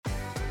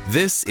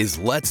This is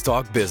Let's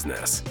Talk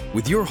Business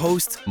with your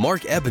hosts,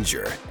 Mark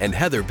Ebinger and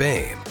Heather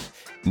Bain.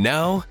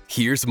 Now,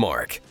 here's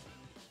Mark.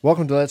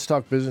 Welcome to Let's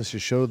Talk Business, a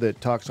show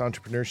that talks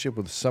entrepreneurship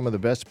with some of the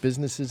best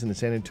businesses in the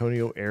San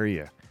Antonio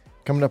area.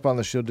 Coming up on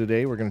the show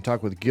today, we're going to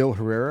talk with Gil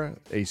Herrera,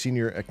 a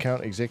senior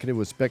account executive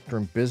with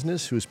Spectrum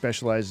Business who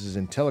specializes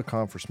in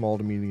telecom for small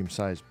to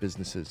medium-sized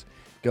businesses.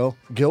 Gil,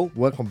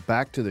 welcome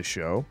back to the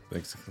show.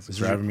 Thanks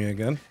for having me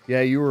again.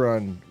 Yeah, you were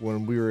on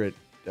when we were at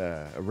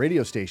a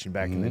radio station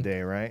back in the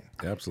day, right?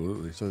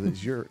 Absolutely. So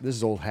this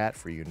is old hat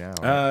for you now.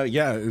 Right?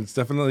 Yeah, it's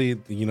definitely,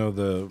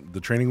 the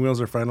training wheels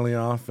are finally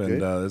off,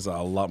 and there's a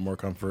lot more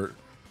comfort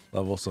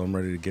level, so I'm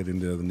ready to get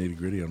into the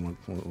nitty-gritty on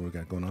what we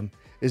got going on.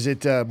 Is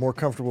it more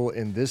comfortable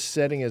in this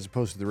setting as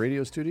opposed to the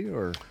radio studio,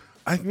 or?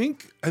 I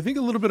think a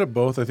little bit of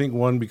both. I think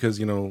one, because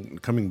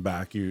coming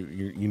back,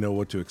 you know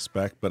what to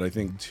expect, but I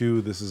think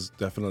two, this is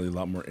definitely a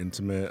lot more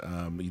intimate.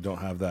 You don't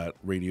have that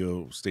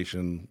radio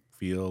station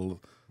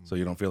feel, so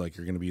you don't feel like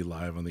you're going to be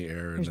live on the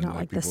air. There's and not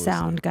like the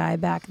sound guy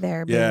back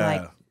there being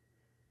like,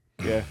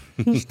 "Yeah,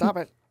 stop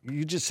it!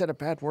 You just said a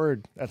bad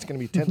word. That's going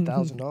to be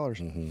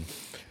 $10,000."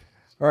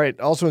 All right.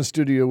 Also in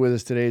studio with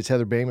us today is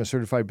Heather Bain, a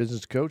certified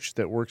business coach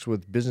that works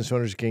with business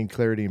owners to gain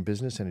clarity in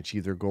business and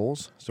achieve their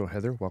goals. So,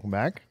 Heather, welcome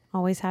back.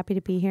 Always happy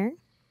to be here.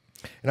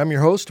 And I'm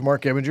your host,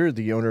 Mark Ebinger,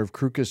 the owner of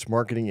Crucus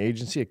Marketing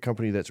Agency, a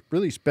company that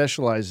really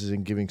specializes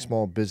in giving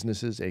small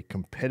businesses a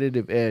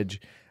competitive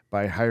edge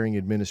by hiring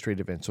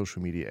administrative and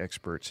social media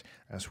experts.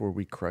 That's where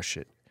we crush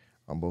it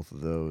on both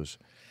of those.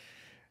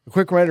 A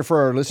quick reminder for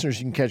our listeners,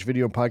 you can catch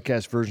video and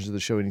podcast versions of the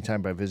show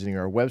anytime by visiting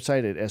our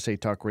website at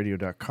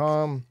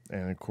satalkradio.com.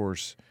 And, of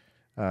course,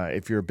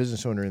 if you're a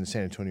business owner in the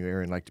San Antonio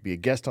area and like to be a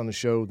guest on the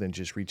show, then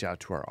just reach out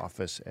to our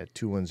office at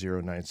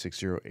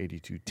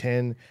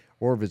 210-960-8210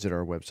 or visit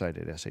our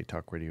website at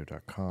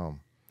satalkradio.com.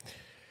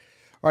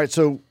 All right,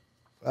 so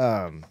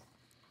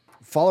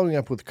following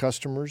up with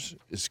customers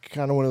is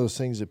kind of one of those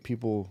things that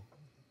people,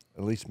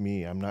 at least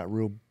me, I'm not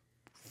real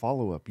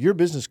follow-up. You're a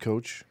business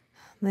coach.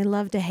 They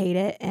love to hate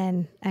it,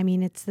 and I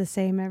mean, it's the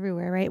same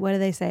everywhere, right? What do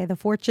they say? The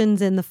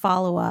fortune's in the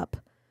follow-up,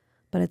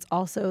 but it's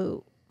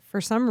also, for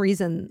some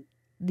reason,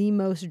 the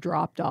most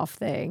dropped-off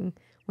thing.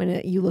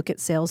 When you look at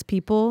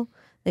salespeople,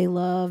 they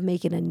love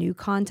making a new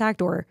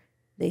contact, or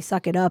they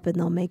suck it up and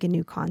they'll make a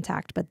new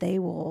contact, but they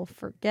will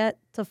forget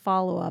to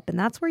follow up, and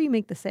that's where you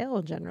make the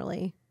sale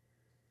generally.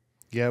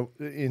 Yeah,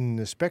 in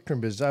the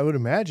Spectrum business, I would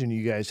imagine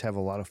you guys have a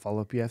lot of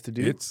follow-up you have to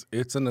do.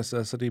 It's a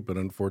necessity, but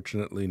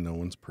unfortunately, no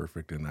one's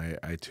perfect, and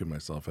I too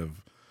myself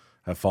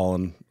have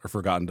fallen or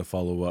forgotten to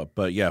follow up.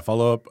 But yeah,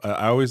 follow up.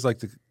 I always like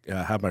to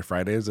have my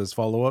Fridays as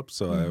follow up,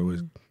 so I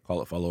always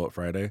call it Follow Up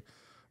Friday.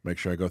 Make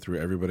sure I go through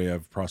everybody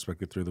I've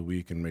prospected through the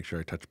week and make sure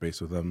I touch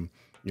base with them.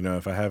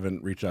 If I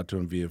haven't reached out to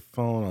them via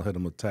phone, I'll hit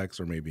them with text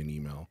or maybe an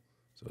email.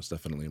 So it's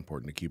definitely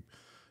important to keep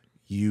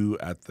you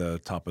at the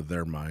top of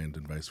their mind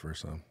and vice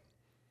versa.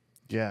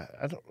 Yeah,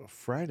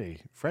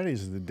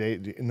 Fridays is the day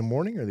in the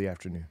morning or the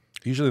afternoon?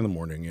 Usually in the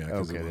morning, yeah,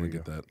 because Okay, I want to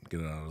there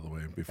get it out of the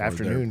way before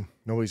Afternoon,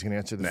 nobody's going to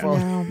answer the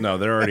phone. No,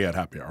 they're already at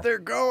happy hour. They're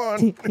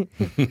gone.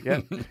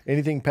 Yeah,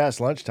 anything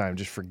past lunchtime,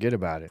 just forget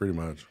about it. Pretty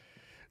much.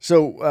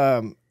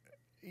 So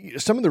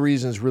some of the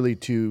reasons really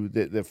to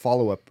the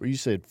follow-up, you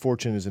said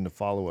fortune is in the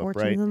follow-up, right?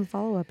 Fortune's in the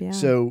follow-up, yeah.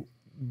 So,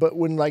 but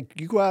when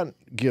you go out,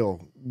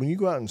 Gil, when you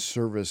go out and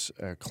service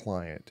a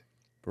client,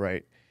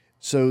 right?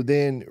 So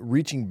then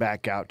reaching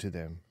back out to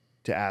them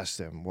to ask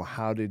them, well,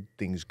 how did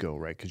things go,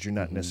 right? Because you're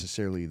not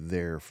necessarily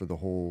there for the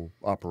whole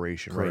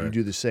operation, right? You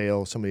do the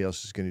sale, somebody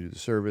else is going to do the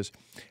service.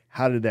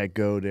 How did that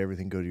go? Did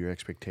everything go to your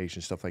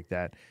expectations, stuff like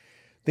that?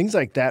 Things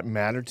like that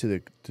matter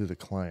to the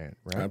client,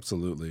 right?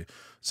 Absolutely.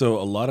 So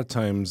a lot of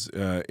times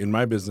in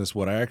my business,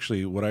 what I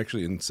actually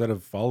instead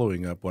of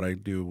following up, what I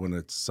do when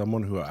it's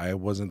someone who I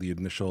wasn't the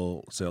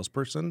initial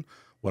salesperson,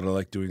 what I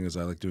like doing is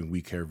I like doing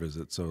We Care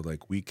visits. So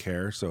like We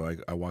Care, so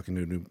I walk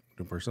into a new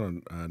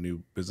person, a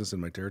new business in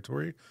my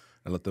territory.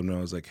 I let them know, I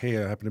was like, hey,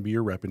 I happen to be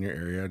your rep in your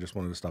area. I just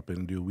wanted to stop in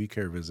and do a We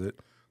Care visit,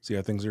 see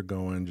how things are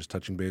going, just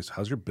touching base.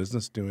 How's your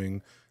business doing?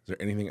 Is there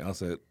anything else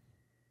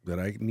that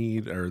I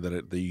need or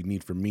that you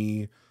need from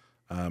me?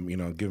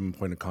 Give them a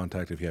point of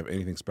contact. If you have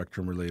anything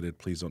Spectrum related,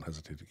 please don't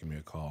hesitate to give me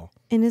a call.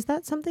 And is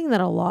that something that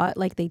a lot,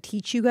 like they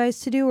teach you guys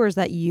to do, or is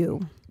that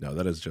you? No,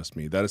 that is just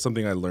me. That is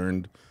something I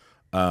learned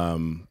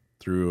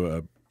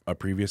through a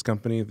previous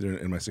company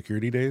in my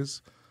security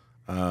days.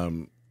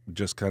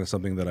 Just kind of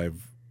something that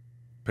I've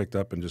picked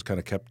up and just kind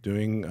of kept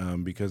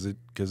doing because it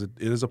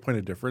is a point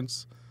of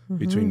difference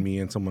between me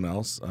and someone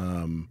else.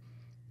 And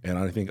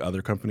I think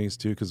other companies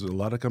too, because a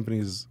lot of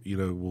companies,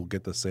 will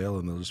get the sale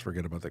and they'll just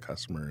forget about the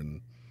customer,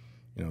 and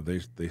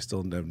they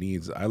still have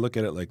needs. I look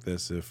at it like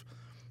this: if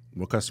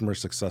one customer is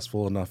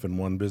successful enough in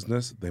one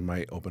business, they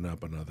might open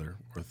up another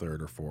or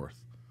third or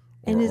fourth,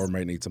 or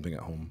might need something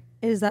at home.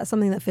 Is that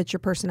something that fits your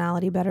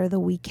personality better,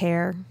 the We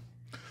Care?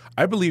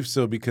 I believe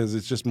so, because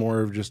it's just more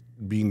of just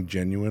being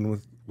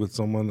genuine with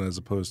someone as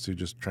opposed to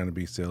just trying to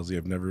be salesy.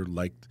 I've never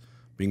liked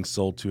being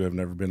sold to. I've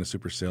never been a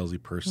super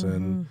salesy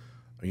person.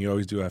 You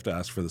always do have to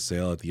ask for the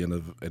sale at the end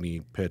of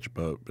any pitch,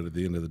 but at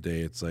the end of the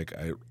day, it's like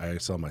I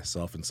sell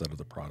myself instead of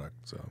the product.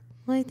 So,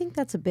 well, I think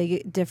that's a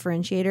big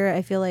differentiator.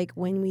 I feel like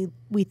when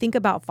we think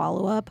about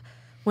follow-up,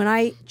 when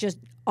I just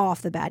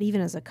off the bat,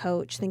 even as a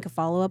coach, think of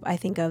follow-up, I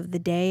think of the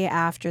day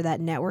after that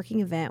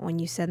networking event when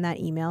you send that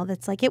email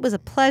that's like, it was a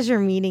pleasure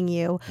meeting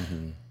you.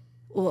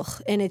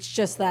 Ugh. And it's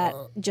just that,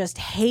 just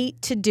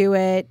hate to do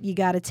it. You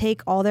got to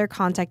take all their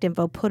contact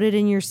info, put it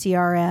in your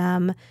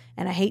CRM.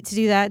 And I hate to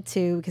do that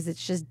too, because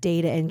it's just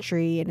data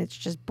entry and it's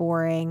just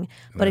boring.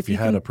 and But if you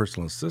had a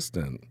personal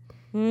assistant,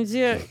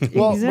 yeah,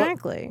 Well,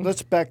 exactly.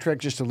 Let's backtrack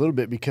just a little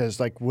bit, because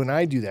like when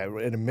I do that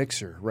at a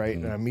mixer, right,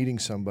 and I'm meeting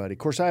somebody, of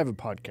course I have a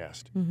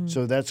podcast.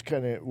 So that's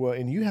kind of, well,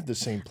 and you have the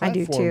same I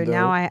platform. do too. Though.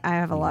 Now I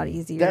have a lot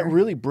easier. That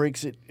really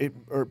breaks it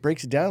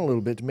down a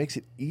little bit to makes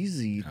it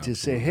easy to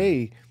say,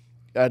 hey,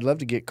 I'd love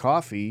to get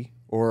coffee,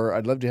 or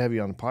I'd love to have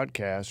you on the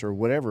podcast, or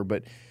whatever.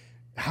 But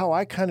how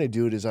I kind of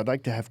do it is I'd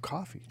like to have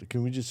coffee.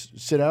 Can we just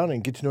sit down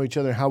and get to know each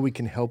other and how we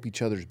can help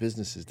each other's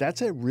businesses?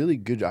 That's a really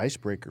good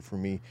icebreaker for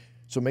me.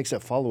 So it makes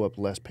that follow-up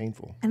less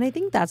painful. And I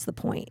think that's the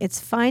point. It's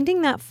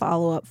finding that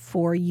follow-up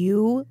for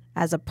you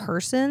as a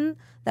person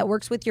that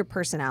works with your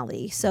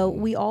personality. So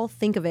we all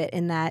think of it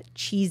in that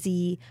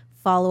cheesy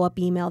follow-up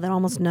email that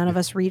almost none of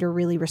us read or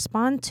really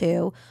respond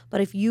to.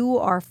 But if you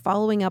are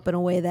following up in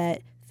a way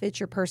that fits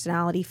your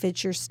personality,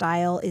 fits your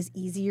style, is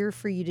easier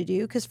for you to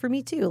do. Because for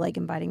me too, like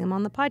inviting them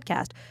on the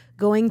podcast,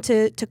 going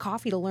to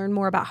coffee to learn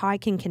more about how I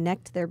can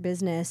connect their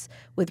business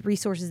with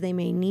resources they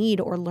may need,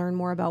 or learn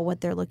more about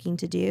what they're looking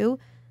to do.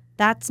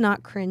 That's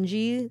not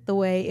cringy the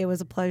way it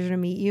was a pleasure to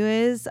meet you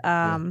is.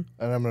 And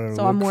I'm going to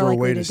So I'm look more for a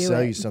likely way to to do sell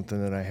it. you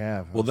something that I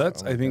have. well,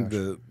 that's Oh my I think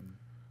gosh.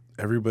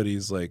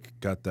 everybody's like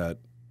got that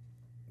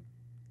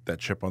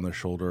chip on their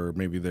shoulder, or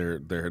maybe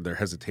their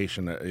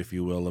hesitation, if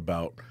you will,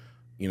 about,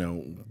 you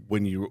know,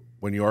 when you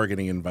are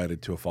getting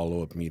invited to a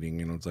follow-up meeting,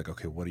 you know, it's like,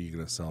 okay, what are you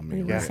going to sell me?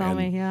 You can sell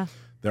me, yeah.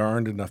 There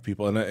aren't enough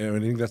people, and I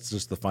think that's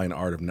just the fine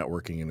art of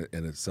networking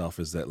in itself,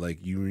 is that like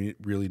you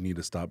really need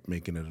to stop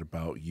making it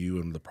about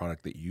you and the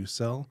product that you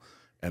sell,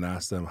 and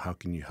ask them, how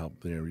can you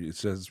help? You know,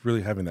 it's just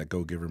really having that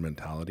go-giver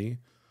mentality.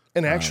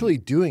 And actually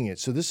doing it.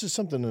 So this is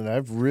something that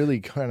I've really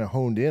kind of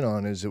honed in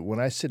on, is that when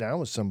I sit down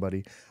with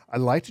somebody, I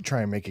like to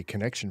try and make a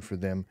connection for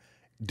them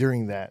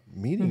during that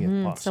meeting,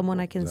 if possible. Someone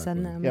I can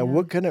send them. Yeah,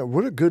 what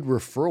are good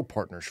referral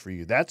partners for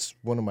you? That's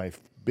one of my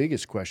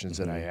biggest questions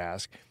that I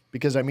ask,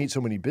 because I meet so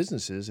many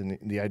businesses, and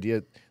the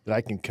idea that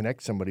I can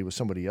connect somebody with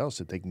somebody else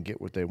that they can get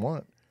what they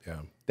want. Yeah.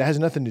 That has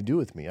nothing to do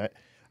with me. I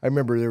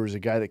remember there was a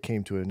guy that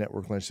came to a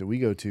network lunch that we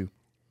go to.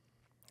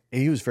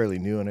 And he was fairly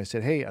new, and I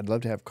said, hey, I'd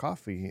love to have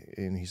coffee.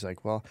 And he's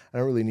like, well, I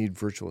don't really need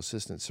virtual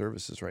assistant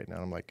services right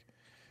now. I'm like,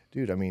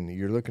 dude, I mean,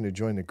 you're looking to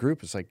join the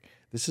group. It's like,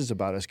 this is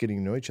about us getting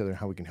to know each other and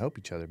how we can help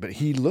each other. But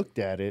he looked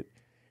at it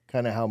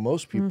kind of how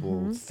most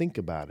people think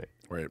about it.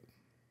 Right.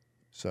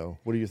 So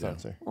what are your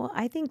thoughts there? Well,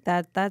 I think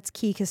that's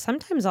key, because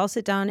sometimes I'll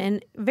sit down,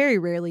 and very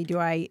rarely do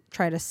I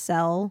try to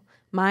sell.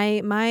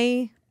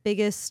 My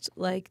biggest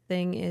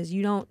thing is,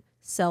 you don't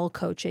sell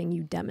coaching,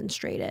 you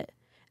demonstrate it.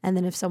 And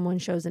then if someone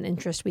shows an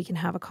interest, we can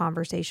have a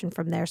conversation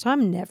from there. So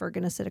I'm never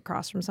going to sit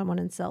across from someone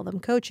and sell them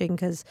coaching,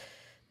 because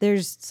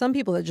there's some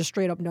people that just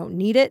straight up don't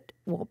need it,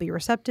 won't be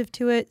receptive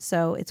to it.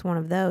 So it's one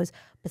of those.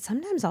 But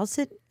sometimes I'll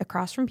sit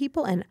across from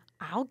people and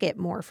I'll get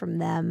more from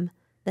them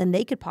than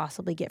they could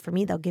possibly get from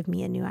me. They'll give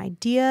me a new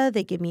idea.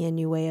 They give me a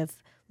new way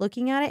of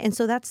looking at it. And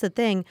so that's the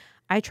thing.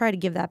 I try to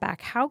give that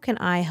back. How can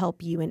I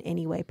help you in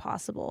any way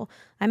possible?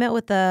 I met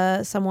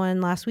with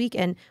someone last week,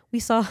 and we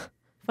saw,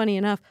 funny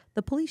enough,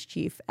 the police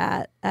chief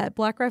at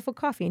Black Rifle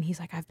Coffee. And he's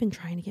like, I've been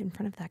trying to get in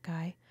front of that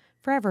guy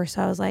forever.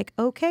 So I was like,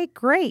 okay,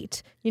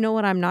 great. You know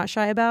what I'm not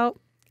shy about?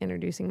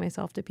 Introducing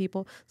myself to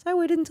people. So I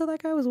waited until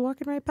that guy was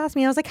walking right past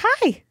me. I was like,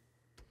 hi.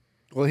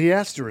 Well, he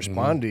has to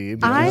respond to you.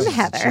 I'm because it's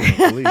Heather.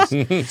 the police.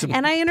 It's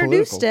And I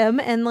introduced political. him,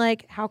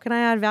 and how can I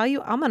add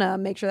value? I'm going to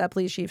make sure that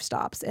police chief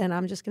stops. And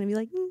I'm just going to be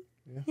like,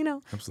 you know,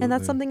 and Absolutely.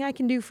 that's something I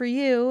can do for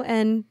you.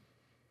 And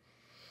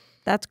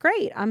that's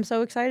great. I'm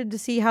so excited to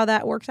see how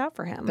that works out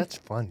for him. That's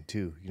fun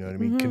too. You know what I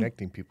mean?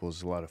 Connecting people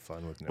is a lot of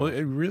fun with Well, networking.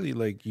 it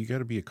really, you got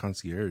to be a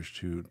concierge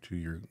to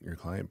your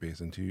client base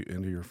and to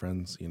your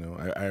friends. You know,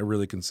 I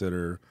really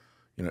consider,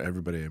 you know,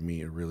 everybody I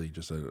meet really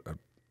just a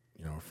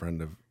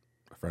friend of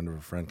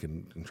a friend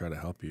can try to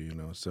help you. You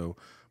know, so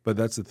but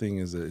that's the thing,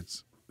 is that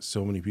it's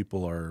so many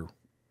people are,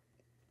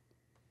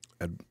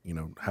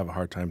 have a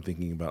hard time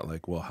thinking about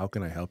well, how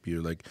can I help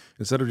you?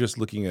 Instead of just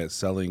looking at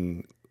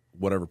selling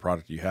whatever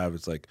product you have,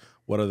 it's like,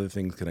 what other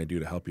things can I do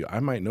to help you? I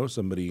might know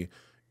somebody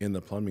in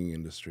the plumbing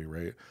industry,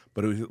 right?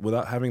 But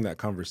without having that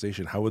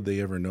conversation, how would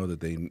they ever know that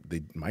they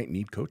might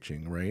need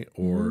coaching, right?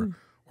 Or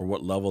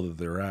what level that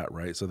they're at,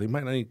 right? So they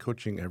might not need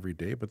coaching every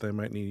day, but they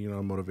might need, a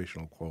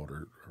motivational quote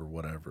or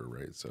whatever,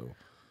 right? So,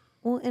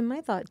 Well, and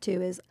my thought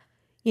too is,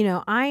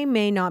 I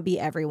may not be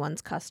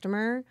everyone's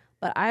customer,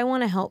 but I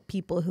want to help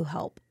people who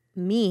help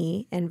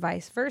me and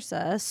vice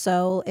versa.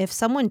 So if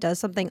someone does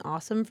something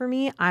awesome for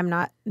me, I'm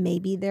not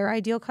maybe their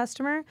ideal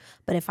customer,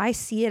 but if I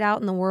see it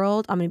out in the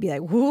world, I'm going to be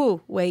like,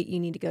 whoo, wait, you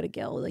need to go to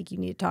Gil. Like, you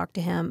need to talk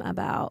to him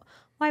about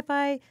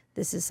Wi-Fi.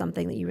 This is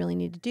something that you really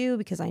need to do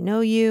because I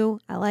know you,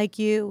 I like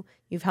you,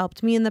 you've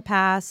helped me in the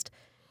past.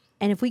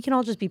 And if we can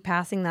all just be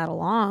passing that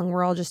along,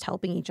 we're all just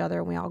helping each other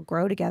and we all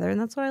grow together. And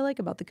that's what I like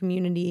about the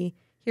community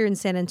here in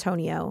San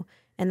Antonio.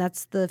 And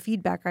that's the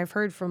feedback I've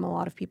heard from a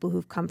lot of people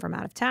who've come from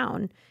out of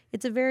town.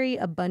 It's a very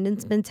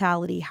abundance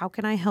mentality. How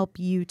can I help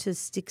you to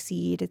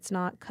succeed? It's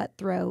not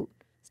cutthroat,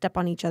 step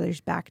on each other's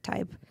back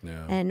type.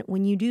 Yeah. And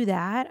when you do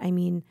that, I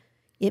mean,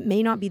 it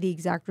may not be the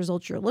exact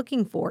results you're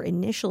looking for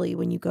initially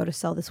when you go to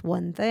sell this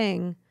one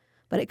thing,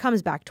 but it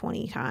comes back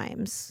 20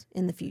 times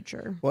in the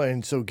future. Well,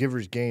 and so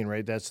givers gain,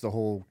 right? That's the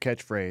whole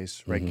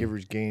catchphrase, right?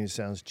 Givers gain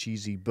sounds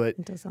cheesy, but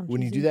It does sound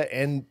when you cheesy. do that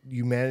and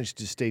you manage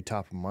to stay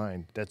top of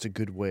mind, that's a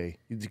good way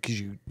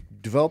because you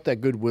develop that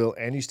goodwill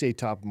and you stay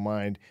top of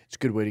mind. It's a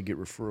good way to get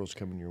referrals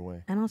coming your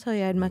way. And I'll tell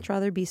you, I'd much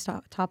rather be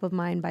top of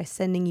mind by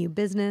sending you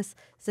business,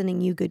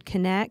 sending you good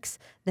connects,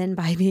 than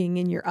by being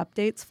in your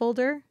updates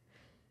folder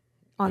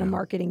on a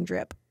marketing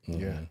drip.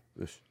 Yeah.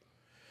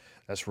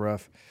 That's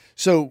rough.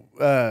 So,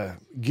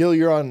 Gil,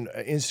 you're on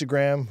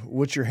Instagram.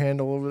 What's your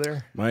handle over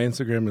there? My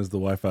Instagram is the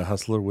Wi-Fi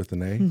Hustler with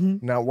an A.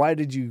 Now, what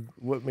made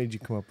you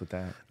come up with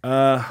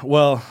that?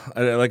 Well,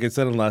 like I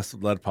said in last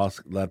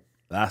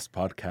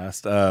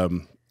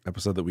podcast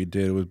episode that we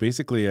did, it was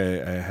basically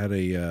I had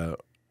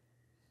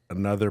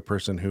another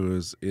person who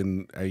was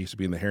I used to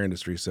be in the hair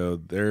industry, so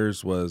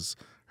theirs was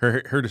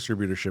her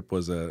distributorship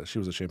was she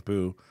was a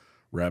shampoo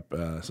rep,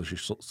 so she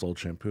sold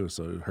shampoo.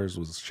 So hers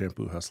was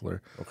Shampoo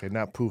Hustler. Okay,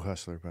 not Poo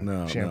Hustler, but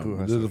No, Shampoo no,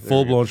 Hustler. the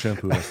full blown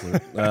Shampoo Hustler.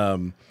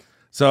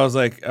 So I was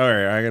like, all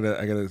right,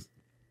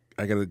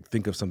 I gotta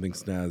think of something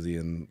snazzy,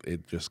 and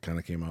it just kind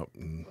of came out,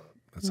 and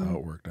that's how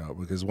it worked out.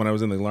 Because when I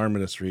was in the alarm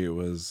industry, it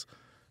was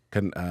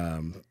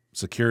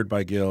secured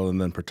by Gil and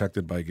then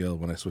protected by Gil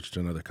when I switched to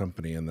another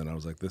company, and then I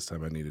was like, this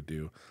time I need to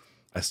do.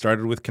 I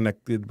started with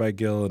Connected by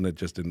Gil, and it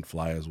just didn't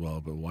fly as well.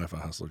 But Wi-Fi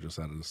Hustler just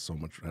had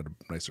a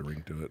nicer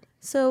ring to it.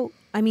 So,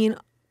 I mean,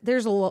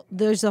 there's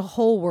a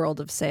whole world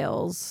of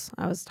sales.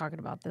 I was talking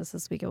about this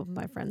week with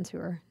my friends who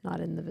are not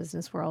in the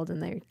business world,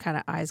 and they're kind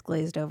of eyes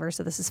glazed over.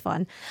 So this is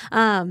fun.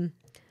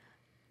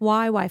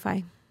 Why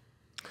Wi-Fi?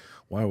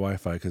 Why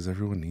Wi-Fi? Because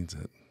everyone needs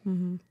it.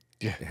 Mm-hmm.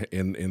 Yeah.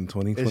 In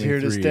 2023, It's here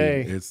to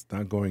stay. It's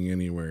not going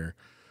anywhere.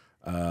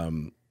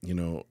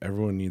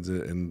 Everyone needs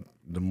it, and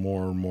the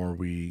more and more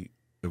we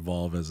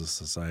evolve as a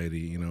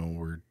society,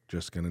 we're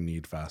just going to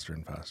need faster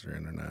and faster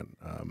internet.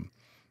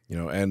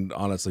 And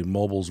honestly,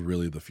 mobile's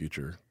really the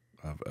future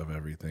of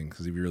everything.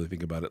 Because if you really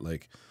think about it,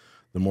 like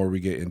the more we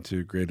get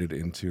integrated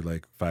into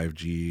like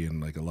 5G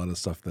and like a lot of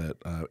stuff that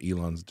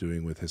Elon's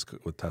doing with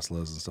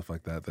Teslas and stuff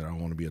like that all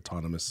want to be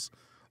autonomous,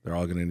 they're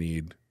all going to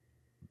need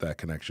that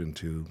connection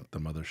to the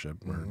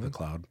mothership or the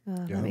cloud.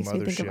 Yeah, That makes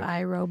me think of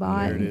mothership.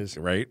 iRobot. There it is.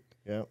 Right?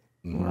 Yep.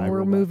 Well,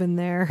 we're moving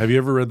there. Have you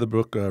ever read the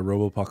book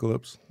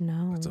Robopocalypse?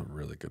 No. It's a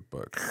really good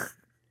book.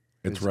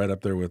 It's right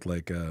up there with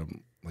like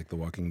The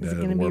Walking Is Dead. it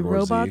going to be World War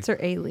robots Z. or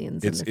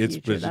aliens It's- in the it's-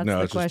 future? it's- That's no,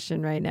 the it's just-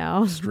 question right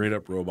now. Straight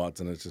up robots,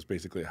 and it's just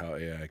basically how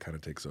AI kind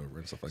of takes over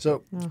and stuff like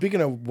So that.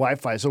 speaking of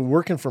Wi-Fi, so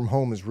working from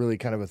home is really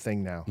kind of a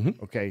thing now.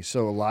 Mm-hmm. Okay,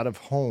 so a lot of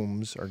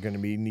homes are going to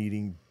be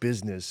needing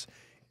business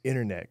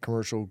internet,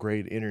 commercial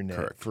grade internet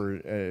Correct. for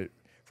a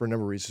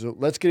number of reasons. So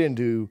let's get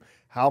into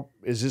how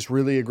is this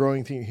really a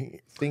growing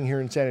thing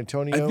here in San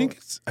Antonio? I think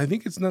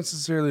it's not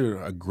necessarily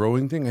a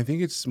growing thing. I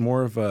think it's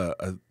more of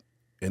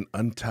an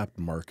untapped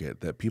market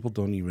that people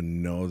don't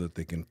even know that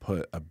they can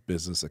put a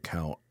business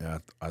account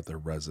at their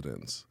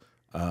residence.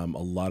 A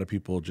lot of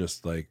people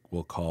just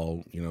will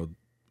call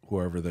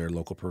whoever their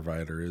local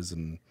provider is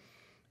and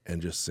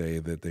just say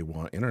that they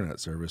want internet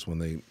service when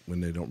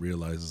they don't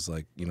realize it's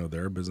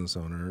they're a business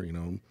owner,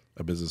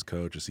 a business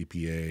coach, a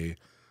CPA,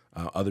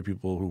 other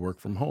people who work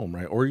from home,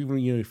 right? Or even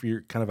if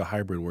you're kind of a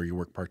hybrid where you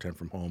work part-time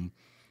from home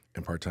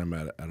and part-time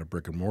at a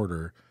brick and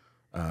mortar,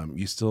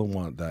 you still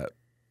want that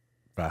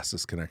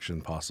fastest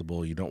connection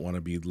possible. You don't want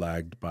to be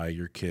lagged by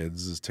your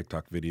kids'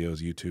 TikTok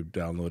videos, YouTube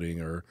downloading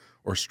or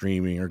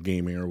streaming or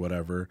gaming or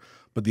whatever.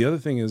 But the other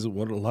thing is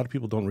what a lot of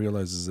people don't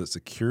realize is that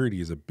security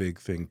is a big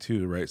thing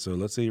too, right? So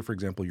let's say, for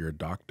example, you're a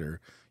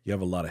doctor, you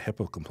have a lot of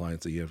HIPAA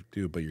compliance that you have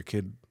to do, but your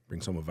kid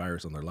brings home a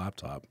virus on their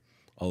laptop.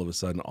 All of a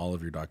sudden, all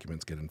of your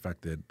documents get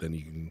infected. Then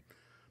you can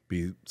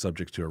be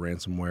subject to a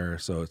ransomware.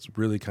 So it's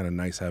really kind of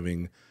nice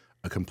having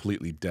a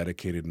completely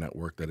dedicated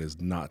network that is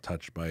not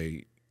touched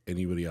by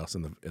anybody else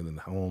in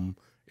the home.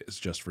 It's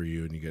just for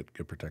you, and you get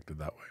protected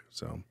that way.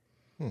 So,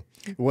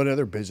 what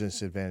other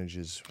business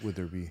advantages would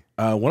there be?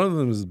 one of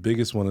them is the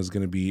biggest one is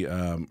going to be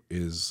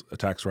is a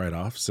tax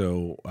write-off.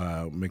 So,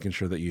 making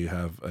sure that you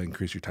have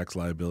increase your tax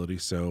liability.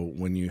 So,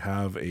 when you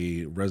have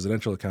a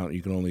residential account,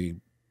 you can only,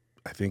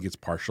 I think it's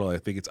partial. I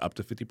think it's up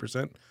to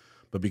 50%,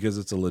 but because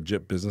it's a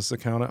legit business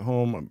account at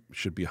home, it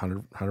should be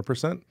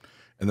 100%.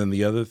 And then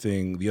the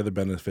other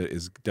benefit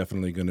is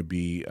definitely going to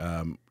be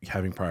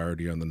having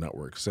priority on the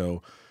network.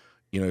 So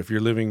if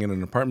you're living in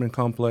an apartment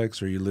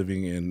complex or you're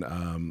living in,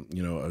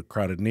 a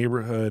crowded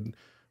neighborhood,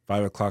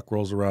 5 o'clock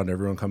rolls around,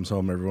 everyone comes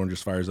home, everyone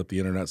just fires up the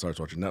internet, starts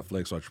watching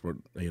Netflix,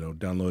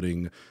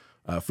 downloading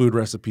food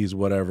recipes,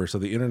 whatever. So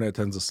the internet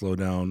tends to slow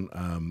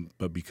down.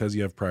 But because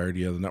you have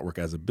priority of the network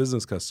as a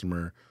business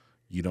customer,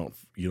 you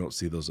don't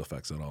see those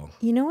effects at all.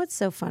 You know what's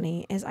so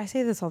funny is I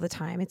say this all the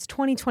time. It's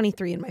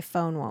 2023 and my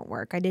phone won't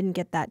work. I didn't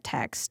get that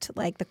text,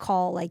 like the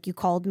call, like you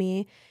called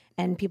me,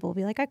 and people will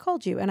be like, I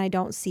called you, and I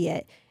don't see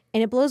it.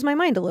 And it blows my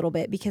mind a little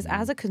bit because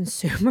as a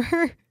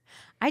consumer,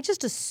 I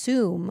just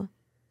assume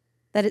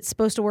that it's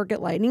supposed to work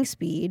at lightning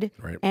speed.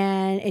 Right.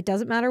 And it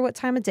doesn't matter what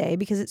time of day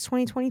because it's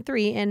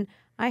 2023 and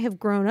I have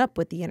grown up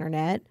with the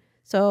internet.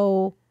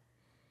 So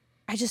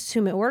I just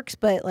assume it works.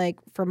 But like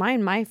for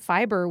mine, my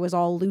fiber was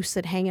all loose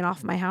and hanging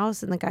off my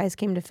house, and the guys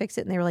came to fix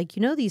it, and they were like,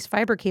 these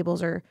fiber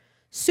cables are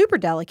super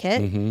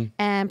delicate,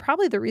 and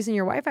probably the reason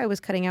your Wi-Fi was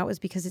cutting out was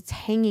because it's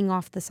hanging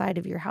off the side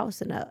of your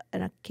house, and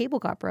a cable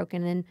got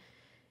broken. And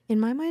in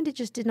my mind, it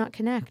just did not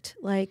connect.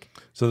 Like,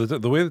 so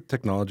the way the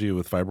technology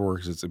with fiber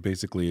works is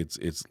basically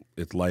it's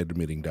light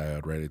emitting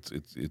diode, right?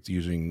 It's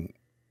using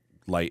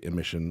light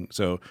emission.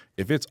 So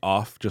if it's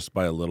off just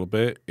by a little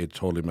bit, it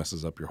totally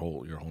messes up your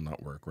whole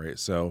network, right?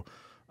 So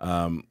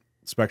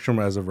Spectrum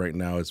as of right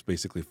now is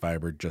basically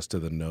fiber just to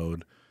the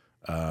node,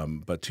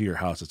 but to your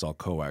house it's all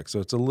coax. So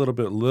it's a little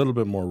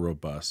bit more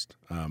robust.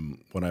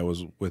 When I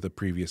was with a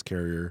previous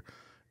carrier,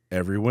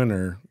 every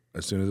winter,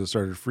 as soon as it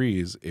started to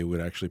freeze, it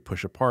would actually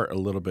push apart a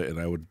little bit, and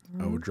I would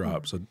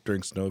drop. So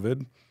during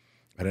Snowvid,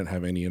 I didn't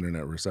have any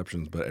internet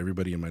receptions, but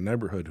everybody in my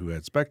neighborhood who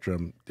had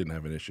Spectrum didn't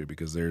have an issue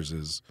because theirs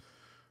is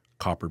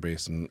copper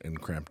based and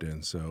cramped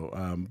in. So,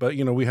 but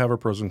we have our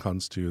pros and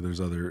cons too.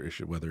 There's other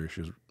weather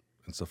issues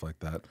and stuff like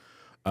that.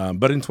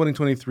 But in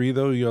 2023,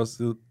 though,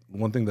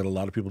 one thing that a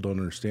lot of people don't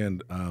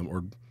understand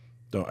or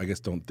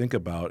don't think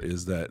about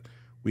is that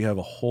we have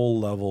a whole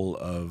level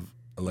of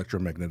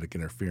electromagnetic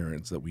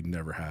interference that we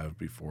never have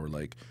before.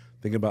 Like,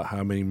 think about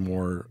how many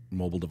more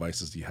mobile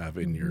devices do you have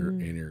in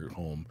your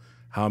home?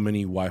 How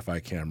many Wi-Fi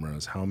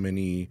cameras? How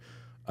many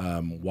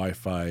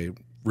Wi-Fi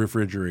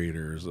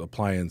refrigerators,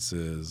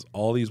 appliances?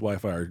 All these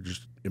Wi-Fi are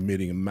just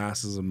emitting a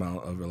massive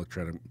amount of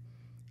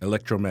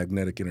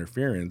electromagnetic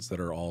interference that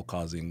are all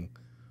causing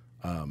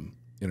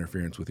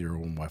interference with your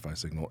own Wi-Fi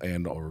signal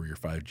and or your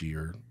 5G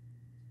or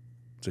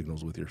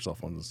signals with your cell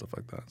phones and stuff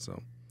like that.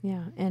 So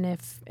yeah, and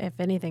if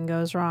anything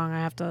goes wrong,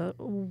 I have to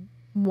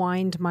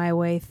wind my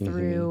way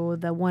through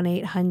the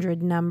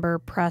 1-800 number,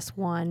 press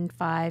 1,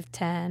 5,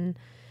 10,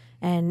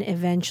 and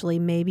eventually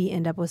maybe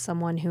end up with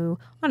someone who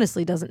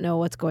honestly doesn't know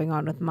what's going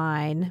on with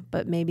mine,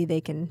 but maybe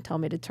they can tell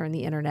me to turn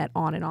the internet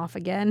on and off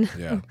again.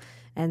 Yeah.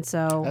 And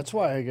so that's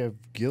why I have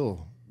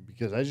Gil,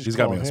 because I just he's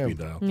call got me on him. speed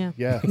dial.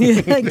 Yeah.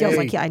 Gil's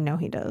like, yeah, I know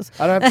he does.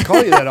 I don't have to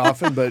call you that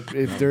often, but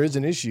if there is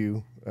an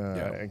issue,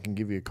 I can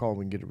give you a call and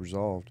we can get it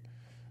resolved.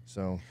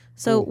 So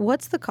cool.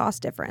 What's the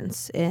cost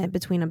difference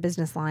between a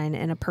business line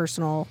and a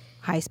personal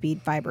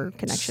high-speed fiber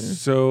connection?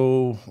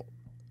 So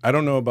I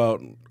don't know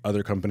about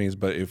other companies,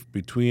 but if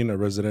between a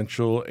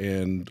residential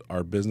and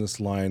our business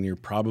line, you're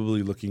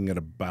probably looking at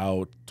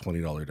about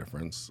 $20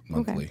 difference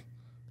monthly. Okay.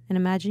 And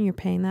imagine you're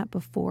paying that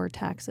before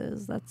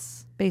taxes.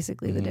 That's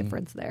basically the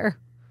difference there.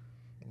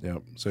 Yeah.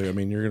 So, I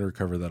mean, you're going to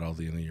recover that all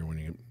the end of the year when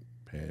you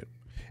pay it.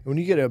 When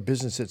you get a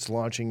business that's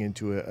launching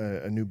into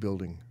a new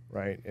building,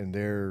 right, and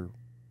they're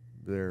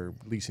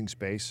leasing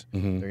space,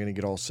 they're going to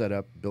get all set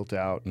up, built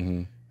out.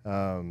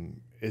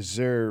 Is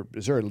there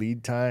a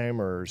lead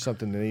time or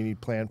something that they need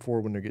planned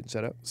for when they're getting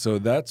set up? So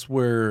that's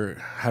where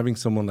having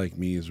someone like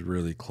me is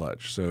really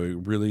clutch. So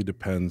it really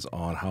depends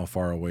on how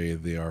far away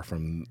they are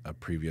from a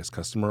previous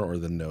customer or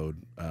the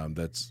node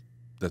that's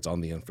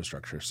on the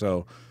infrastructure.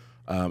 So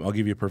I'll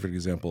give you a perfect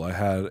example. I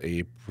had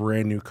a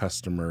brand new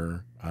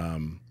customer.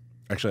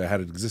 Actually, I had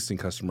an existing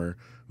customer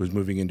who was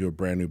moving into a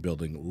brand new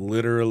building,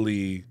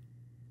 literally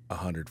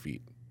 100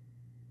 feet.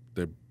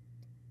 The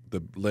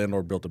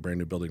landlord built a brand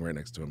new building right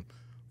next to him.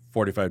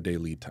 45-day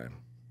lead time.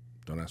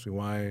 Don't ask me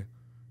why.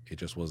 It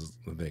just was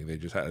the thing.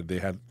 I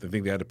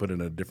think they had to put in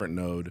a different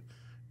node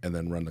and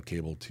then run the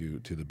cable to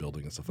the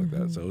building and stuff like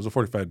that. So it was a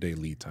 45-day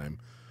lead time.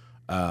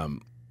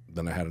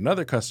 Then I had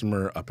another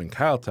customer up in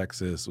Kyle,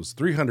 Texas. It was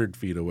 300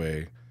 feet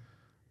away,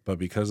 but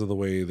because of the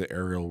way the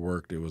aerial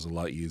worked, it was a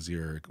lot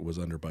easier. It was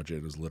under budget.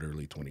 It was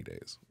literally 20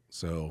 days.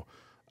 So,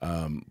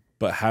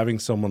 but having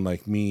someone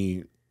like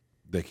me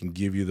that can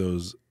give you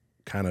those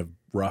kind of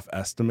rough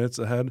estimates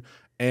ahead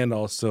and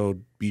also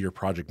be your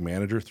project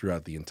manager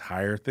throughout the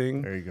entire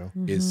thing There you go.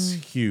 is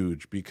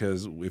huge,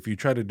 because if you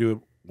try to do it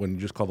when you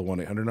just call the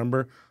 1-800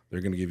 number,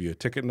 they're going to give you a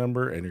ticket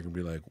number and you're going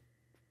to be like,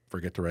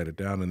 forget to write it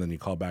down, and then you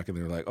call back and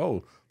they're like,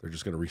 oh, they're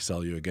just going to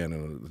resell you again,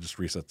 and it just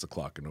resets the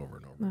clock and over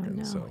again.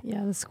 No. So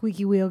Yeah, the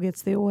squeaky wheel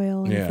gets the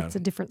oil, and if it's a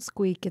different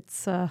squeak,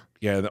 it's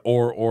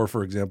or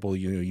for example,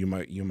 you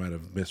might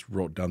have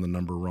wrote down the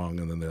number wrong,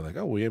 and then they're like,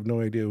 oh, we have no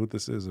idea what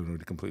this is, and we're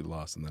completely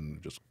lost, and then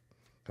it just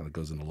kind of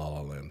goes into la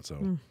la land.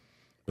 So,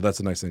 but that's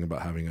the nice thing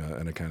about having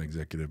an account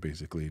executive,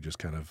 basically just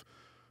kind of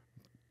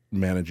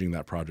managing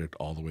that project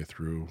all the way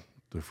through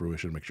to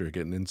fruition, make sure you're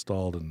getting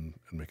installed and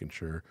making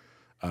sure.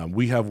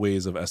 We have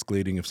ways of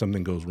escalating if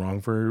something goes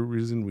wrong for a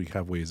reason. We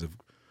have ways of,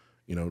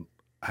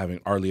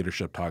 having our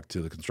leadership talk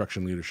to the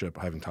construction leadership,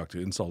 having talked to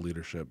install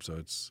leadership. So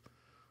it's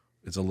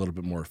a little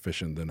bit more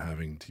efficient than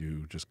having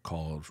to just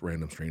call a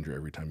random stranger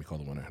every time you call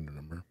the 1-800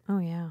 number. Oh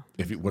yeah.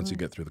 Once you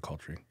get through the call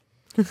tree.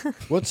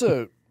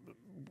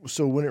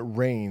 So when it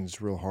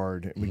rains real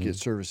hard and we get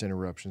service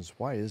interruptions,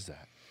 why is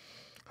that?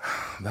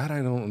 That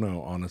I don't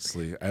know,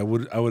 honestly. I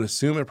would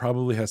assume it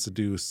probably has to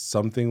do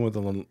something with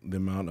the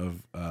amount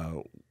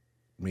of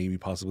maybe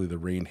possibly the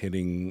rain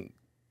hitting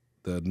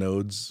the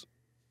nodes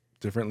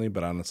differently,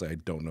 but honestly, I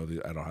don't know.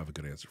 I don't have a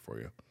good answer for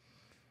you.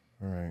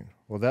 All right.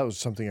 Well, that was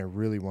something I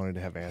really wanted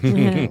to have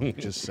answered.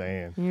 Just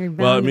saying.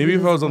 Well, maybe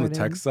if I was on the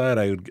tech side,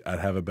 I'd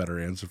have a better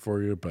answer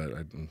for you. But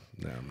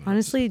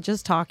honestly,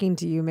 just talking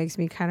to you makes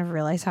me kind of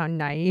realize how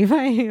naive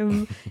I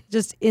am.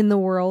 Just in the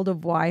world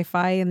of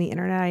Wi-Fi and the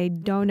internet, I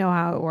don't know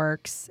how it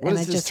works, What and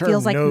is it this just term,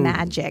 feels like node?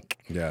 magic.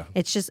 Yeah.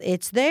 It's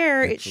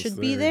there. It It's just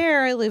should be there.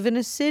 there. I live in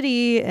a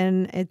city,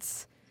 and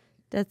that's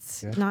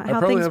not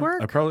how things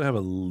work. I probably have a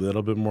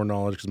little bit more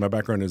knowledge because my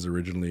background is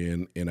originally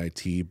in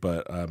IT,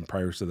 but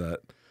prior to that,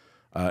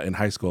 in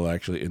high school, I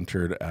actually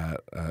interned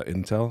at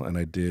Intel, and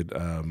I did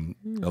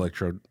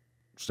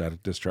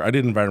electrostatic discharge. I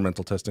did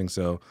environmental testing,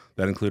 so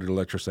that included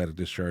electrostatic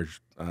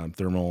discharge,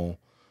 thermal,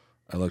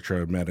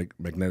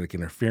 electromagnetic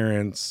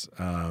interference,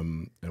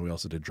 and we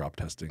also did drop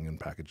testing and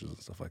packages and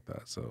stuff like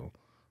that. So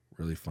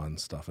really fun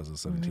stuff as a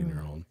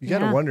 17-year-old. You got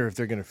to Yeah. wonder if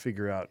they're going to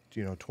figure out,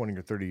 20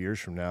 or 30 years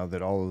from now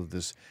that all of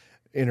this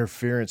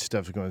interference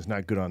stuff is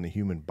not good on the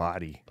human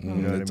body. You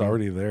know what It's I mean?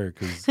 already there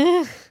because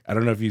I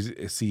don't know if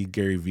you see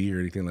Gary Vee or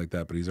anything like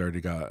that, but he's already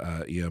got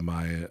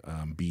EMI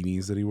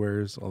beanies that he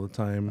wears all the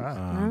time.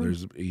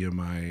 There's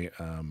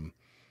EMI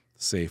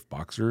safe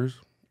boxers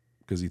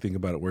because you think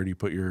about it, where do you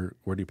put your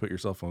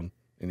cell phone?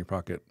 In your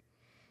pocket,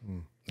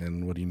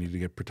 and what do you need to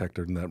get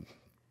protected in that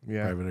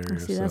private area?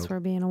 See, that's where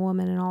being a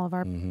woman and all of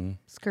our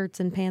skirts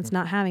and pants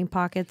not having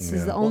pockets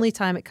is Yeah. the only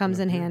time it comes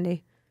in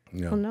handy.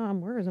 Yeah. Oh no,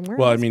 I'm wearing.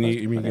 Well, I this mean, supposed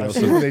you mean, to you put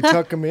know, it? When they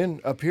tuck them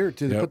in up here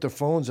to Yep. put their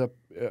phones up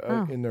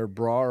Oh. in their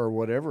bra or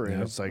whatever, and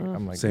Yep. it's like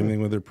I'm like same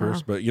thing with their purse,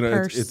 Oh, but you know,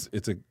 purse.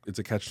 it's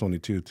a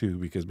catch-22 too,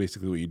 because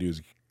basically what you do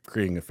is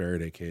creating a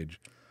Faraday cage,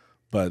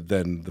 but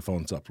then the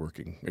phone stops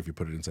working if you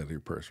put it inside of your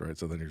purse, right?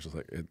 So then you're just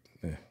like,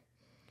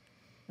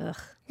 Ugh.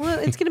 Well,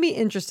 it's going to be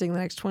interesting the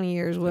next 20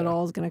 years what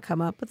all is going to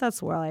come up, but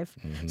that's life.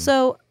 Mm-hmm.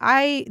 So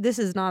this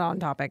is not on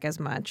topic as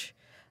much,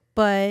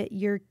 but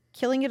you're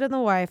killing it in the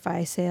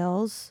Wi-Fi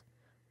sales.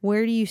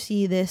 Where do you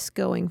see this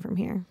going from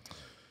here?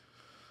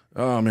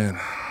 Oh man,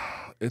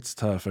 it's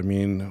tough. I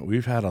mean,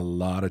 we've had a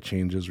lot of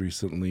changes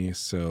recently,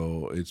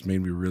 so it's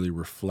made me really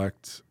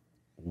reflect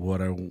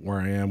where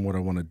I am, what I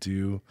want to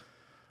do.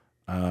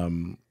 But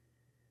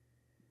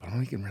I'm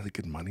making really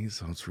good money,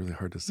 so it's really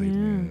hard to say.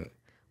 Man.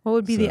 What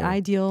would be the So-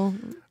 ideal?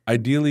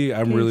 Ideally,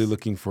 I'm really Case.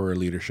 looking for a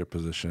leadership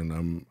position.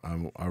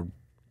 I'm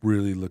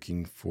really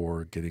looking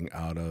for getting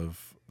out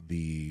of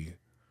the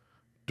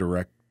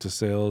direct to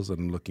sales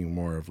and looking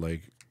more of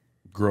like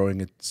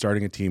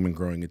starting a team and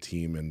growing a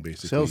team and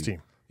basically sales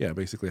team. Yeah,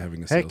 basically having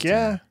a Heck sales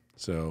yeah. team.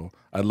 So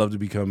I'd love to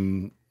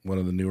become one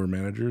of the newer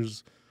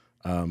managers,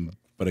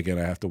 but again,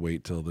 I have to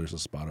wait till there's a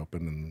spot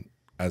open, and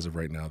as of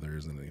right now, there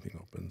isn't anything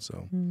open.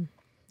 So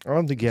I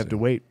don't think you have to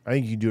wait. I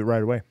think you can do it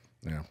right away.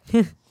 yeah,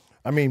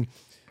 I mean,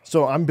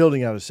 so I'm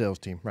building out a sales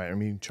team, right? I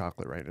mean,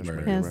 chocolate, right? That's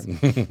Right.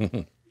 right.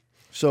 Yes.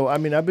 So, I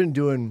mean, I've been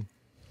doing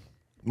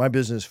my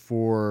business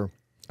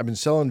I've been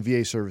selling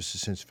VA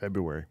services since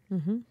February.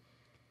 Mm-hmm.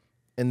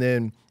 And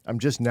then I'm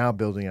just now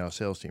building out a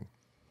sales team.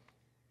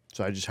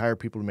 So I just hire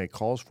people to make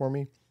calls for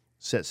me,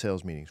 set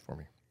sales meetings for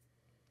me.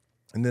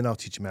 And then I'll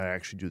teach them how to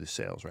actually do the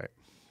sales, right?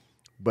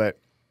 But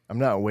I'm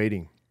not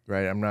waiting,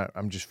 right?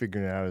 I'm just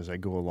figuring it out as I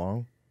go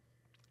along.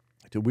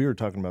 So we were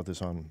talking about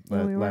this on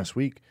last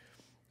week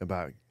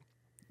about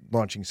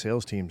launching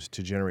sales teams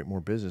to generate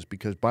more business,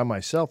 because by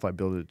myself I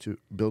built it to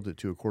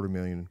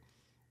 $250,000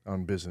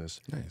 on business.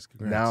 nice.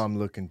 Congrats. Now I'm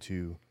looking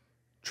to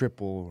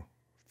triple,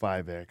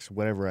 5x,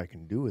 whatever I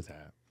can do with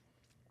that.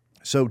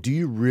 So do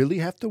you really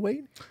have to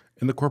wait?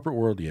 In the corporate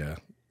world, yeah,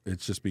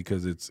 it's just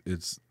because it's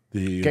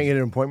the. Can't get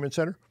an appointment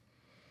center?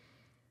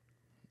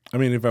 I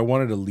mean, if I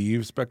wanted to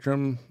leave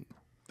Spectrum,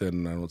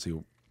 then I don't see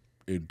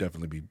it'd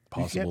definitely be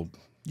possible.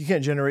 You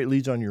can't generate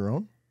leads on your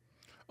own?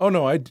 Oh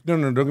no, no,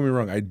 don't get me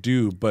wrong, I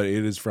do, but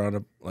it is frowned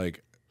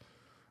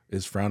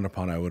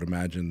upon. I would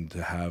imagine,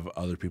 to have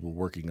other people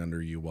working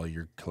under you while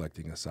you're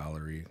collecting a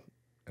salary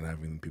and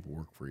having people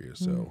work for you.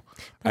 So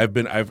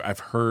I've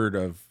heard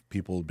of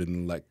people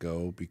been let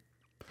go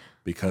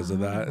because of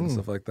that and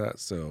stuff like that.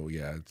 So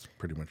yeah, it's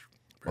pretty much.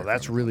 Well,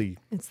 that's really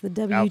It's the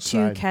W2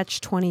 Outside.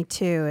 catch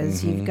 22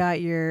 is you've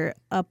got your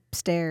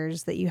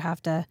upstairs that you have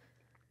to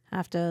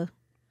I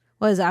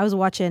was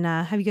watching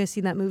have you guys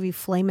seen that movie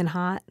Flamin'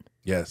 Hot?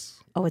 yes,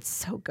 Oh, it's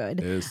so good.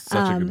 it is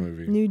such a good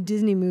movie. New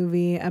Disney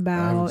movie I haven't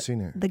about seen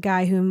it. the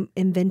guy who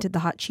invented the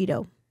hot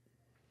Cheeto.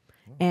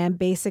 And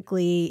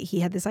basically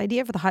he had this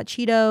idea for the hot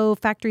Cheeto,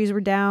 factories were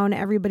down,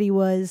 everybody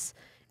was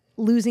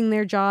losing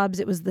their jobs.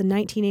 It was the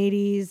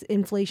 1980s.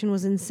 Inflation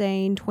was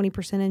insane,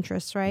 20%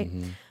 interest, right?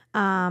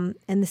 And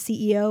the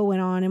CEO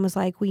went on and was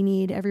like, we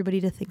need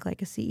everybody to think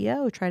like a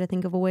CEO, try to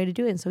think of a way to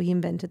do it. And so he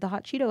invented the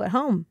hot Cheeto at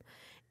home.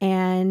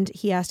 And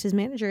he asked his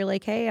manager,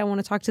 like, hey, I want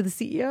to talk to the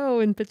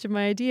CEO and pitch him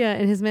my idea.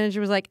 And his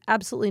manager was like,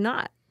 absolutely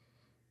not.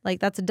 Like,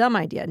 that's a dumb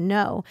idea.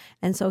 No.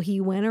 And so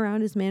he went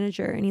around his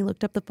manager and he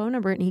looked up the phone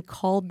number and he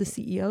called the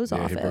CEO's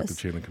office. He broke the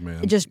chain of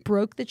command. It just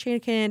broke the chain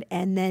of command,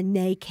 and then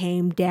they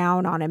came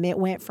down on him. It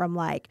went from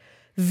like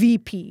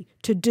VP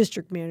to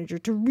district manager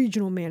to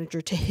regional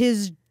manager to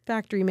his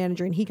factory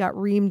manager, and he got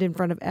reamed in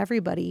front of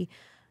everybody.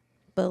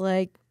 But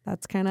like,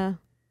 that's kind of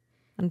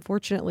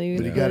unfortunately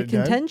But he got the it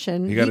done?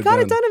 contention. He He got got,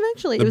 it it done done.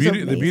 eventually. The It was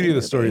beauty of the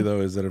amazing story, movie.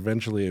 though, is that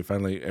eventually,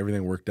 finally,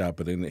 everything worked out.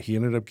 But then he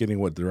ended up getting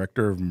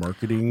director of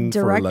marketing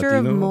Director for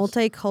of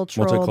Latinos?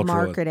 multicultural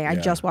marketing. I yeah.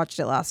 just watched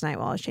it last night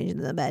while I was changing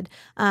in the bed.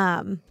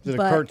 Is it a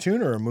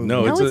cartoon or a movie?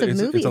 No, No, it's it's a- a it's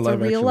a- movie. it's a It's a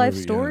live-action real life movie,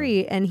 yeah.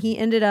 story. And he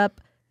ended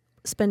up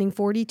spending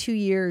 42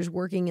 years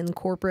working in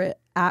corporate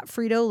at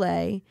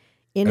Frito-Lay,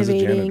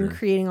 innovating, janitor.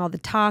 creating all the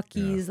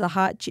Takis,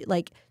 the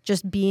like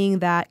just being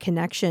that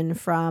connection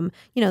from,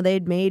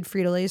 they'd made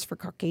Frito-Lays for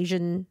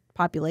Caucasian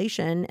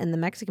population, and the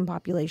Mexican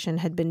population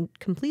had been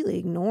completely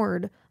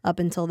ignored up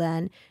until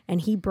then. And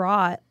he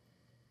brought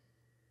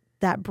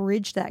that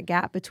bridged that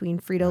gap between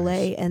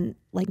Frito-Lay and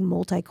like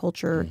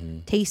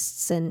multicultural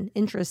tastes and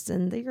interests,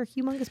 and they're a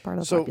humongous part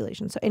of the So-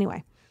 population. So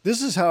anyway,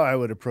 This is how I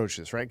would approach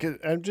this, right? Because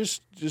I'm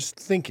just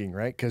thinking,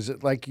 right? Because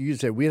like you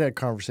said, we had a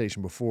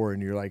conversation before,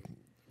 and you're like,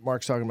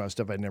 Mark's talking about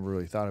stuff I never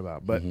really thought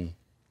about. But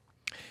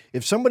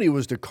if somebody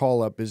was to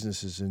call up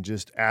businesses and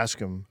just ask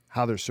them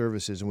how their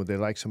service is and would they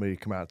like somebody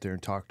to come out there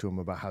and talk to them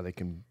about how they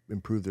can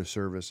improve their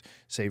service,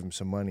 save them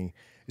some money,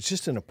 it's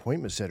just an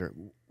appointment setter.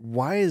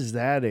 Why is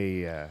that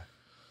a...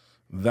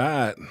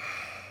 That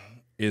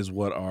is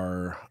what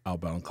our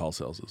outbound call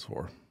sales is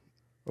for.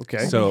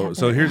 okay. So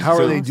here's how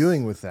so, are they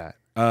doing with that?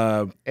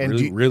 And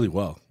really, really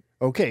well.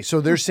 Okay,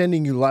 so they're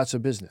sending you lots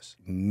of business.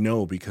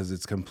 No, because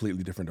it's a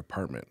completely different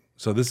department.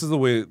 So this is the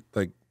way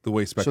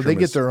Spectrum. So they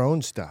get is- their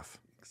own stuff.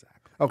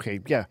 Exactly. Okay,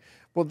 yeah.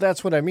 Well,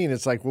 that's what I mean.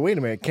 It's like, well, wait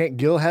a minute. Can't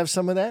Gil have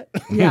some of that?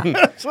 yeah.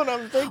 That's what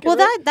I'm thinking. Well,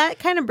 right? that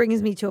kind of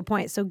brings me to a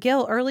point. So,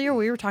 Gil, earlier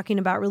we were talking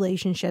about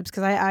relationships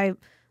because I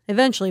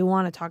eventually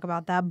want to talk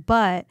about that.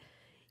 But,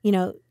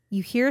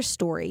 you hear a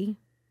story,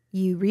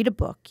 you read a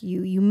book,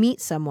 you meet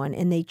someone,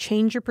 and they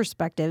change your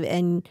perspective.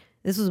 And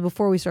this was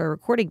before we started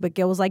recording, but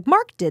Gil was like,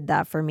 Mark did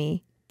that for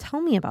me.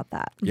 Tell me about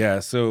that. Yeah.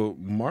 So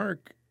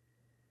Mark,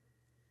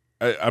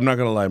 I'm not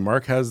gonna lie.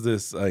 Mark has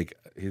this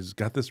he's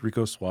got this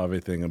Rico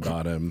Suave thing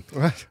about him.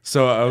 What?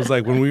 So I was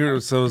like,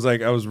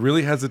 I was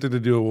really hesitant to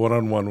do a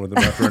one-on-one with him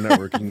after a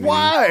networking meeting.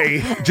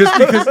 Why? Just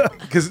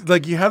because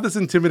like you have this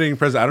intimidating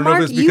presence. I don't know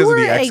Mark, if it's because you of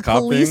are the a ex-cop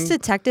police thing.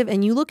 detective,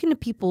 and you look into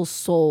people's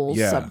souls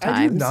Yeah. sometimes.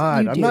 I do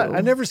not. You I'm do. not.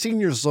 I never seen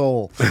your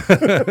soul.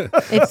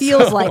 It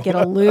feels like it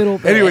a little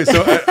bit. Anyway,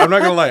 so I'm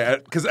not gonna lie,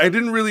 because I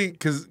didn't really,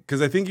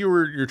 because I think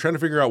you're trying to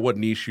figure out what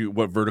niche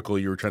what vertical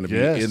you were trying to be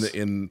Yes.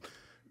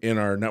 in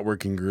our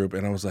networking group,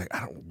 and I was like,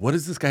 what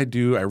does this guy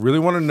do? I really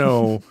want to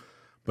know,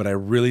 but I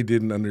really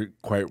didn't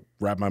quite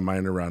wrap my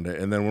mind around it.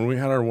 And then when we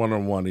had our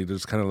one-on-one, he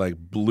just kind of like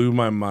blew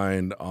my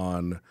mind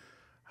on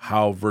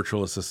how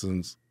virtual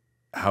assistants,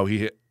 how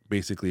he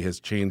basically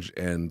has changed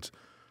and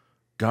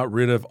got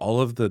rid of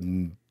all of the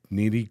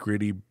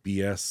nitty-gritty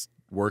BS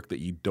work that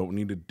you don't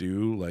need to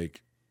do,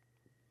 like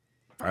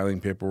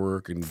filing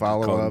paperwork and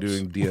Follow-ups.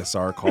 doing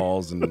DSR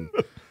calls, and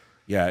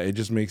yeah, it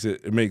just makes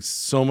it makes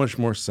so much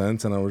more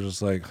sense. And I was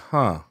just like,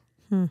 huh.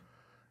 And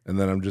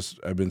then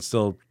I've been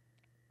still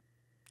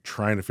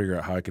trying to figure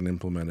out how I can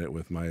implement it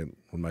with my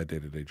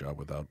day-to-day job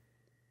without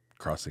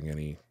crossing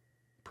any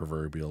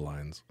proverbial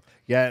lines.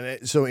 Yeah.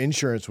 And so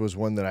insurance was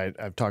one that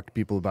I've talked to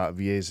people about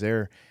VAs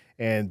there,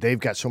 and they've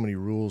got so many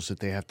rules that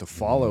they have to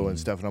follow and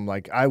stuff. And I'm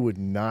like, I would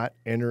not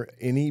enter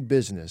any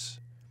business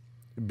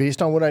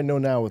based on what I know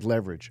now with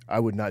leverage.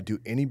 I would not do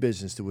any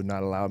business that would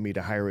not allow me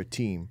to hire a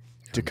team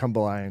to come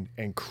by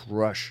and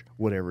crush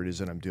whatever it is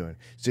that I'm doing.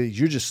 So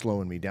you're just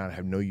slowing me down. I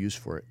have no use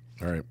for it.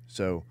 All right.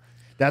 So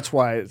that's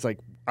why it's like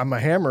I'm a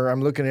hammer.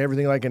 I'm looking at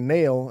everything like a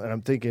nail, and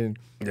I'm thinking,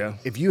 Yeah.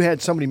 if you had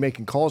somebody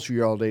making calls for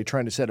you all day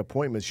trying to set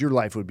appointments, your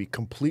life would be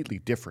completely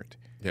different.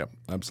 Yeah,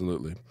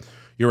 absolutely.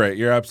 You're right.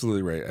 You're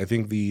absolutely right. I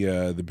think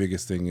the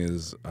biggest thing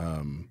is,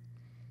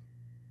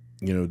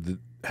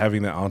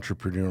 having that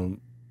entrepreneurial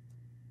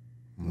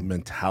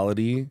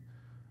mentality,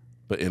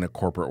 but in a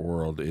corporate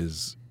world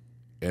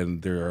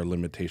and there are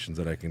limitations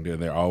that I can do.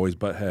 And they're always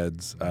butt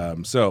heads.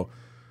 So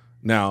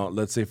now,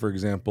 let's say, for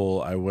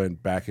example, I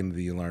went back into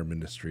the alarm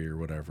industry or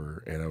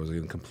whatever, and I was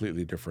in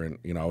completely different.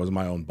 I was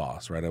my own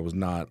boss, right? I was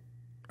not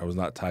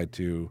tied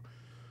to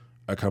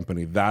a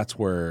company. That's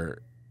where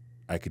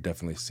I could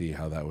definitely see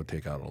how that would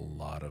take out a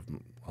lot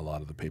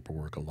of the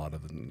paperwork, a lot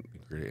of the,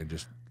 and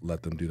just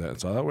let them do that. And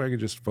so that way I could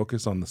just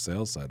focus on the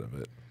sales side of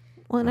it.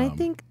 Well, and I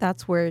think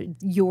that's where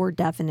your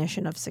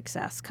definition of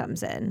success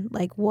comes in.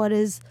 Like, what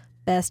does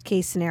best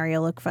case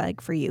scenario look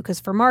like for you? Because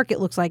for Mark, it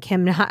looks like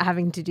him not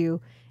having to do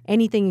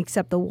anything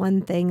except the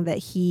one thing that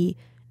he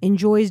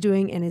enjoys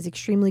doing and is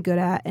extremely good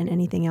at, and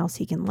anything else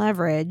he can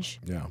leverage.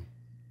 Yeah.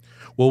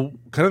 Well,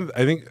 kind of,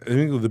 I think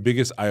the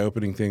biggest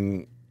eye-opening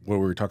thing, what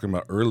we were talking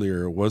about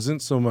earlier,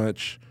 wasn't so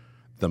much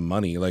the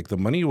money. Like, the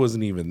money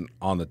wasn't even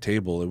on the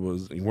table. It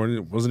wasn't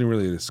even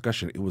really a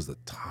discussion. It was the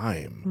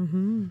time.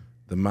 Mm-hmm.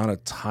 The amount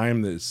of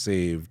time that is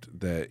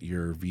saved that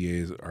your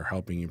VAs are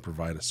helping you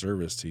provide a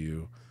service to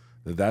you.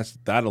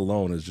 That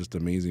alone is just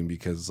amazing,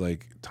 because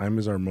like, time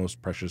is our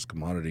most precious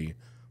commodity,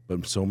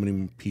 but so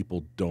many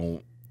people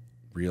don't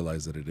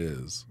realize that it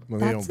is. Well,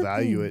 they don't That's the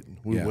value thing.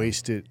 it. We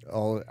waste it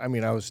all. I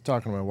mean, I was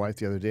talking to my wife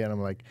the other day, and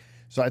I'm like,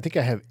 so I think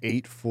I have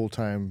 8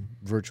 full-time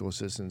virtual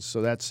assistants.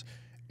 So that's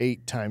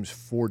 8 times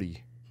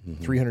 40,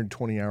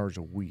 320 hours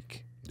a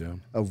week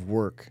of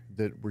work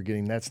that we're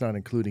getting. That's not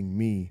including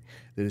me,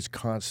 that is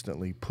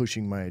constantly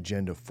pushing my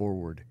agenda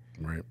forward.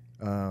 Right.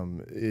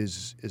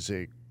 Is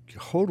a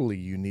totally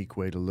unique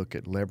way to look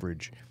at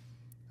leverage.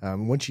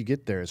 Once you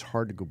get there, it's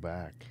hard to go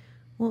back.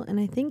 Well,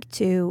 and I think,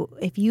 too,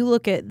 if you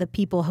look at the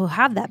people who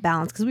have that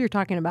balance, because we were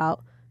talking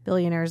about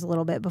billionaires a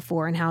little bit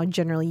before and how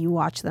generally you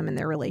watch them in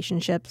their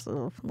relationships,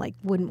 like,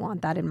 wouldn't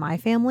want that in my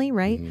family,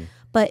 right? Mm-hmm.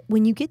 But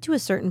when you get to a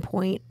certain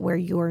point where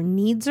your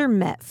needs are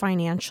met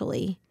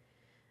financially,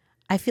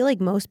 I feel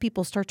like most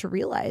people start to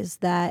realize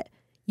that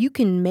you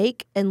can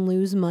make and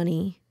lose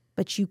money,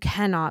 but you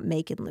cannot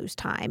make and lose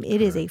time.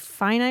 It is a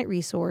finite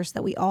resource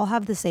that we all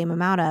have the same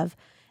amount of.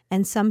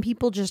 And some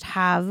people just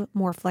have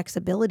more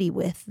flexibility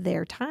with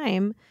their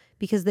time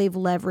because they've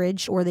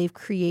leveraged, or they've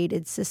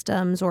created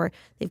systems, or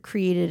they've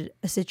created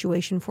a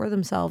situation for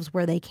themselves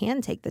where they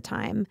can take the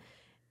time.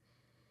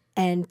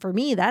 And for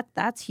me,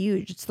 that's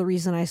huge. It's the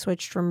reason I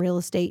switched from real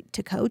estate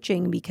to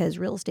coaching, because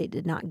real estate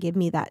did not give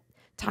me that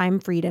time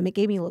freedom. It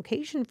gave me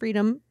location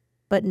freedom,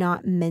 but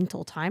not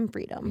mental time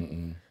freedom.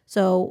 Mm-mm.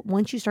 So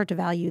once you start to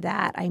value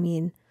that, I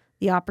mean,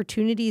 the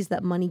opportunities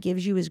that money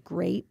gives you is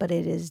great, but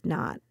it is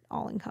not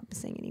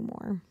all-encompassing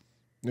anymore.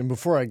 And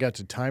before I got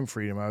to time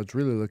freedom, I was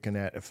really looking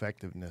at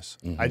effectiveness.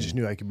 I just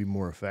knew I could be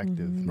more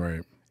effective,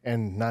 Right,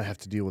 and not have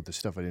to deal with the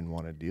stuff I didn't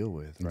want to deal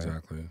with. Right?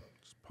 Exactly.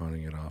 Just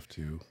pawning it off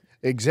to.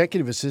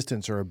 Executive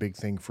assistants are a big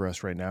thing for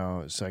us right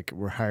now. It's like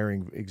we're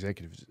hiring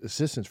executive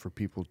assistants for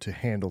people to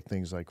handle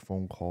things like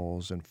phone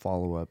calls and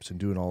follow-ups and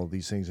doing all of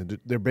these things. And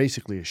they're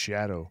basically a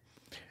shadow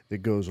that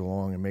goes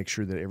along and makes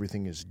sure that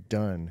everything is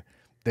done.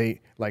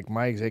 Like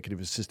my executive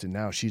assistant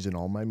now, she's in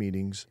all my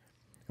meetings.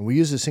 And we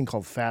use this thing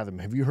called Fathom.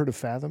 Have you heard of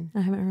Fathom?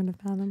 I haven't heard of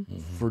Fathom.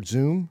 For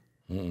Zoom?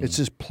 It's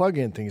this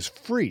plug-in thing. It's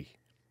free.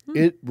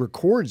 It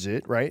records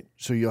it, right?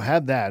 So you'll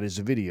have that as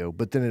a video,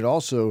 but then it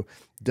also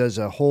does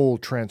a whole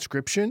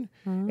transcription.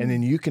 And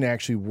then you can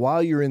actually,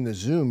 while you're in the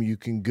Zoom, you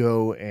can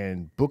go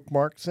and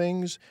bookmark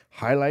things,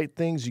 highlight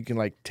things. You can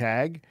like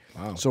tag.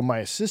 Wow. So my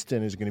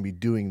assistant is going to be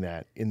doing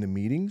that in the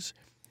meetings.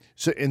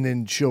 So, and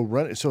then she'll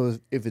run it. So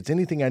if it's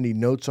anything I need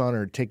notes on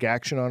or take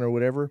action on or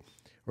whatever,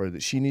 or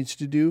that she needs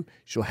to do,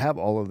 she'll have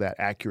all of that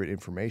accurate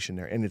information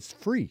there. And it's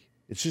free.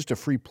 It's just a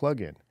free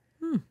plug-in.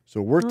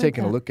 So worth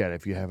taking a look at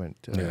if you haven't.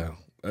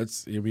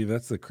 That's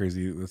the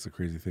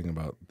crazy thing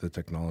about the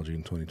technology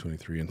in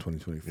 2023 and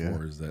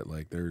 2024 is that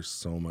like there's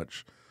so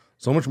much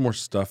more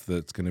stuff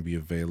that's going to be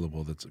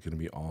available that's going to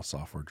be all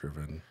software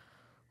driven.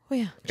 Oh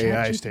yeah,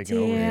 AI is taking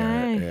over.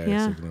 AI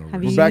is taking over.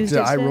 We're back to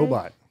the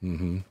iRobot.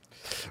 Mm-hmm.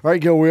 All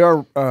right, Gil, we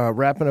are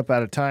wrapping up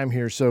out of time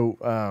here.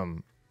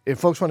 So if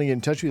folks want to get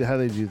in touch with you, how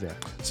do they do that?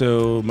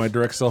 So my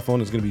direct cell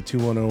phone is going to be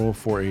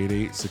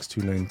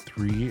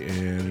 210-488-6293,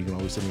 and you can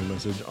always send me a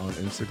message on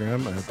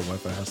Instagram at the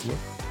Wi-Fi Hustler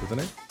with an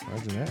A.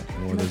 Imagine that.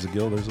 And where there's a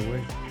Gil, there's a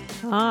way.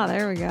 Ah,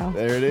 there we go.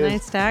 There it is.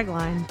 Nice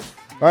tagline.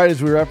 All right,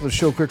 as we wrap up the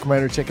show, quick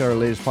reminder, check out our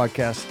latest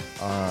podcast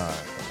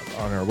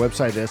on our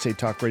website,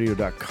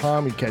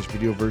 satalkradio.com. You can catch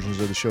video versions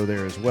of the show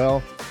there as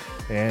well.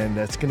 And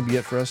that's going to be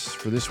it for us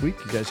for this week.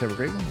 You guys have a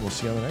great one. We'll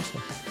see you on the next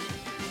one.